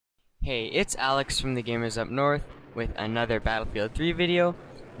Hey, it's Alex from TheGamersUpNorth with another Battlefield 3 video.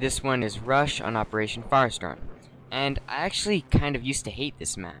 This one is Rush on Operation Firestorm. And I actually kind of used to hate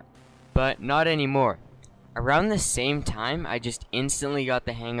this map, but not anymore. Around the same time I just instantly got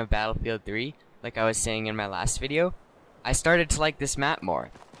the hang of Battlefield 3, like I was saying in my last video, I started to like this map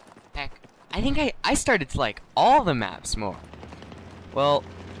more. Heck, I think I started to like all the maps more. Well,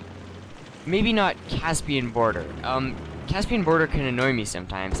 maybe not Caspian Border. Caspian Border can annoy me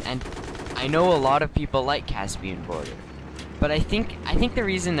sometimes, and I know a lot of people like Caspian Border. But I think the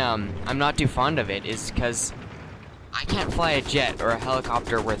reason I'm not too fond of it is because I can't fly a jet or a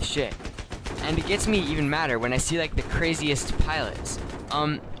helicopter worth shit. And it gets me even madder when I see like the craziest pilots.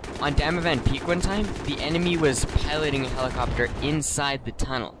 On Damavan Peak one time, the enemy was piloting a helicopter inside the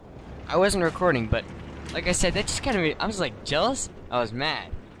tunnel. I wasn't recording, but like I said, that just kind of, I was like jealous. I was mad.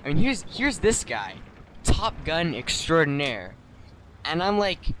 I mean, here's this guy, Top Gun extraordinaire, and I'm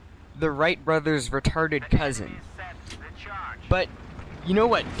like the Wright brothers' retarded cousin. But you know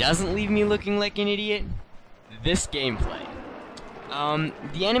what doesn't leave me looking like an idiot? This gameplay.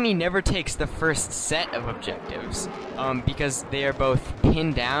 The enemy never takes the first set of objectives, because they are both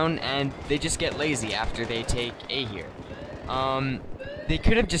pinned down and they just get lazy after they take A here. They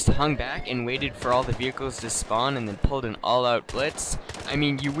could have just hung back and waited for all the vehicles to spawn and then pulled an all-out blitz. I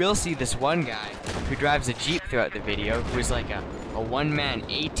mean, you will see this one guy who drives a Jeep throughout the video who is like a one-man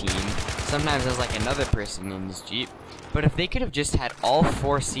A-team. Sometimes there's like another person in his Jeep. But if they could have just had all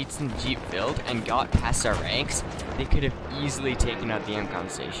 4 seats in the Jeep filled and got past our ranks, they could have easily taken out the MCOM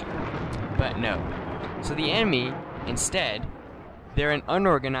station. But no. So the enemy, instead, they're an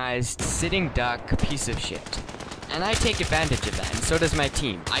unorganized, sitting duck piece of shit. And I take advantage of that, and so does my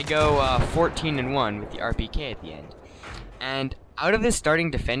team. I go 14-1 with the RPK at the end. And out of the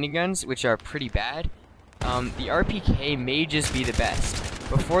starting defending guns, which are pretty bad, the RPK may just be the best.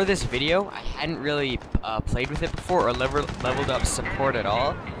 Before this video, I hadn't really played with it before or leveled up support at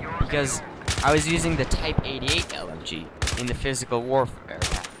all, because I was using the Type 88 LMG in the physical warfare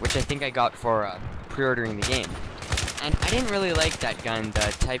pack, which I think I got for pre-ordering the game. And I didn't really like that gun,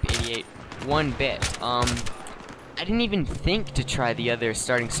 the Type 88, one bit. I didn't even think to try the other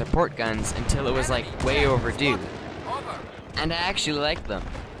starting support guns until it was like way overdue. And I actually liked them.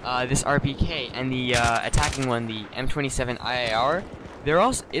 This RPK and the attacking one, the M27 IAR,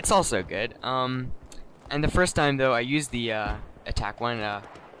 it's also good. And the first time though I used the attack one,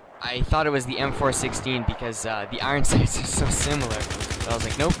 I thought it was the M416 because the iron sights are so similar. So I was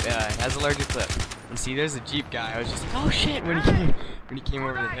like, nope, it has a larger clip. And see, there's a Jeep guy. I was just like, oh shit, when he came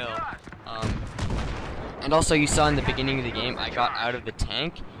over the hill. And also, you saw in the beginning of the game, I got out of the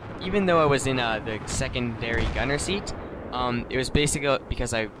tank, even though I was in the secondary gunner seat. It was basically because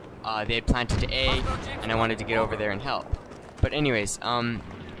they had planted to A, and I wanted to get over there and help. But anyways,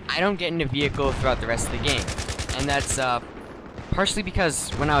 I don't get in a vehicle throughout the rest of the game, and that's partially because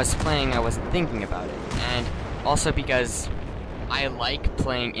when I was playing, I wasn't thinking about it, and also because I like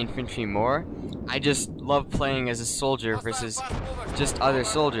playing infantry more. I just love playing as a soldier versus just other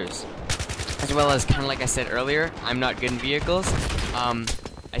soldiers. As well as, kind of like I said earlier, I'm not good in vehicles.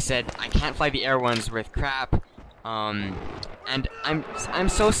 I said I can't fly the air ones worth crap, and I'm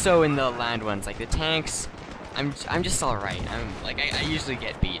so-so in the land ones, like the tanks. I'm just all right. I usually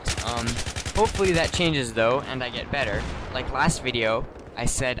get beat. Hopefully that changes though, and I get better. Like last video, I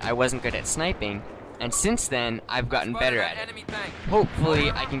said I wasn't good at sniping, and since then I've gotten better at it. Hopefully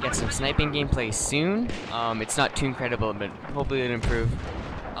I can get some sniping gameplay soon. It's not too incredible, but hopefully it'll improve.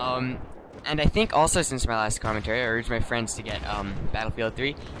 And I think also since my last commentary, I urged my friends to get Battlefield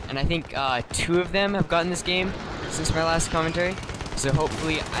 3, and I think 2 of them have gotten this game since my last commentary, so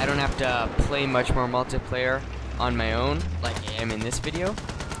hopefully I don't have to play much more multiplayer on my own, like I am in this video.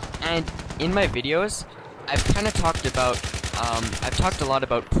 And in my videos, I've kind of talked about, I've talked a lot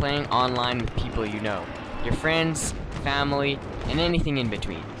about playing online with people you know, your friends, family, and anything in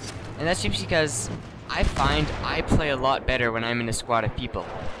between. And that's just because I find I play a lot better when I'm in a squad of people.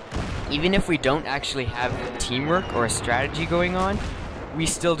 Even if we don't actually have teamwork or a strategy going on, we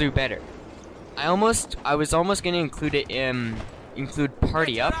still do better. I was almost going to include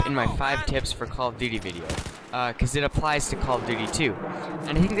Party Up in my 5 tips for Call of Duty video, because it applies to Call of Duty too.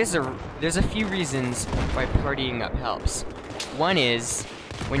 And I think there's a few reasons why Partying Up helps. One is,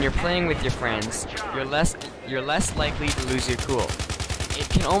 when you're playing with your friends, you're less likely to lose your cool. It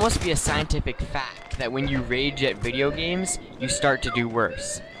can almost be a scientific fact that when you rage at video games, you start to do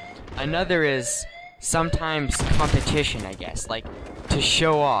worse. Another is sometimes competition, I guess, like to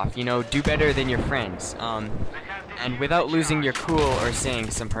show off, you know, do better than your friends, and without losing your cool or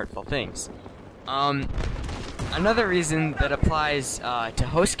saying some hurtful things. another reason that applies to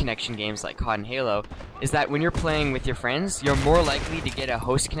host connection games like COD and Halo is that when you're playing with your friends, you're more likely to get a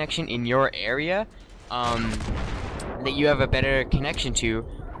host connection in your area that you have a better connection to,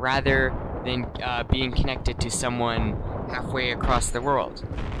 rather than being connected to someone halfway across the world.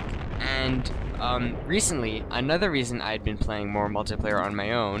 And recently, another reason I'd been playing more multiplayer on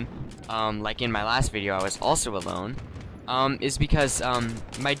my own, like in my last video I was also alone, is because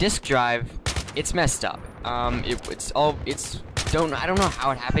my disk drive, it's messed up. I don't know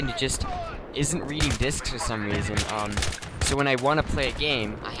how it happened. It just isn't reading disks for some reason. So when I want to play a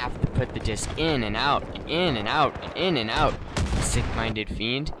game, I have to put the disc in and out, and in and out, and in and out. Sick-minded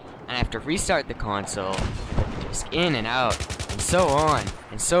fiend. And I have to restart the console, put the disc in and out, and so on,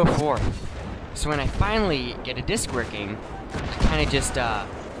 and so forth. So when I finally get a disc working, I kind of just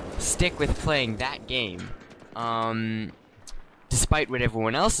stick with playing that game, despite what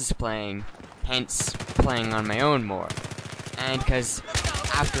everyone else is playing, hence playing on my own more. And because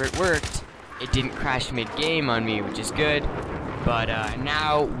after it worked, it didn't crash mid-game on me, which is good. But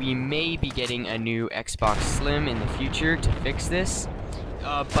now we may be getting a new Xbox Slim in the future to fix this.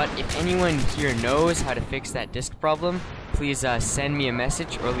 But if anyone here knows how to fix that disk problem, please send me a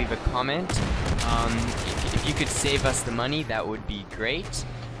message or leave a comment. If you could save us the money, that would be great.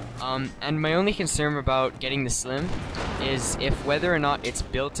 And my only concern about getting the Slim is if whether or not its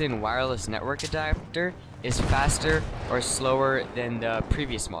built-in wireless network adapter is faster or slower than the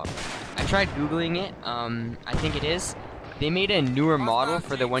previous model. I tried googling it, I think it is. They made a newer model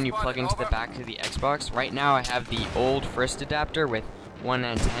for the one you plug into the back of the Xbox. Right now I have the old first adapter with one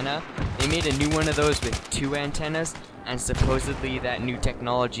antenna. They made a new one of those with two antennas, and supposedly that new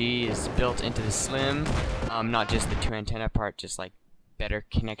technology is built into the Slim. Not just the two antenna part, just like better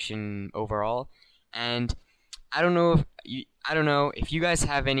connection overall. And I don't know if you guys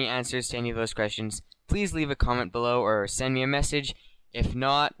have any answers to any of those questions. Please leave a comment below or send me a message. If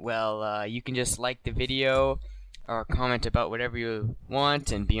not, well, you can just like the video or comment about whatever you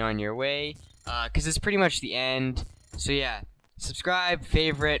want and be on your way, because it's pretty much the end. So yeah, subscribe,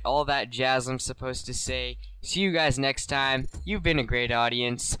 favorite, all that jazz I'm supposed to say. See you guys next time. You've been a great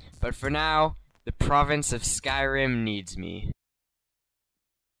audience, but for now, the province of Skyrim needs me.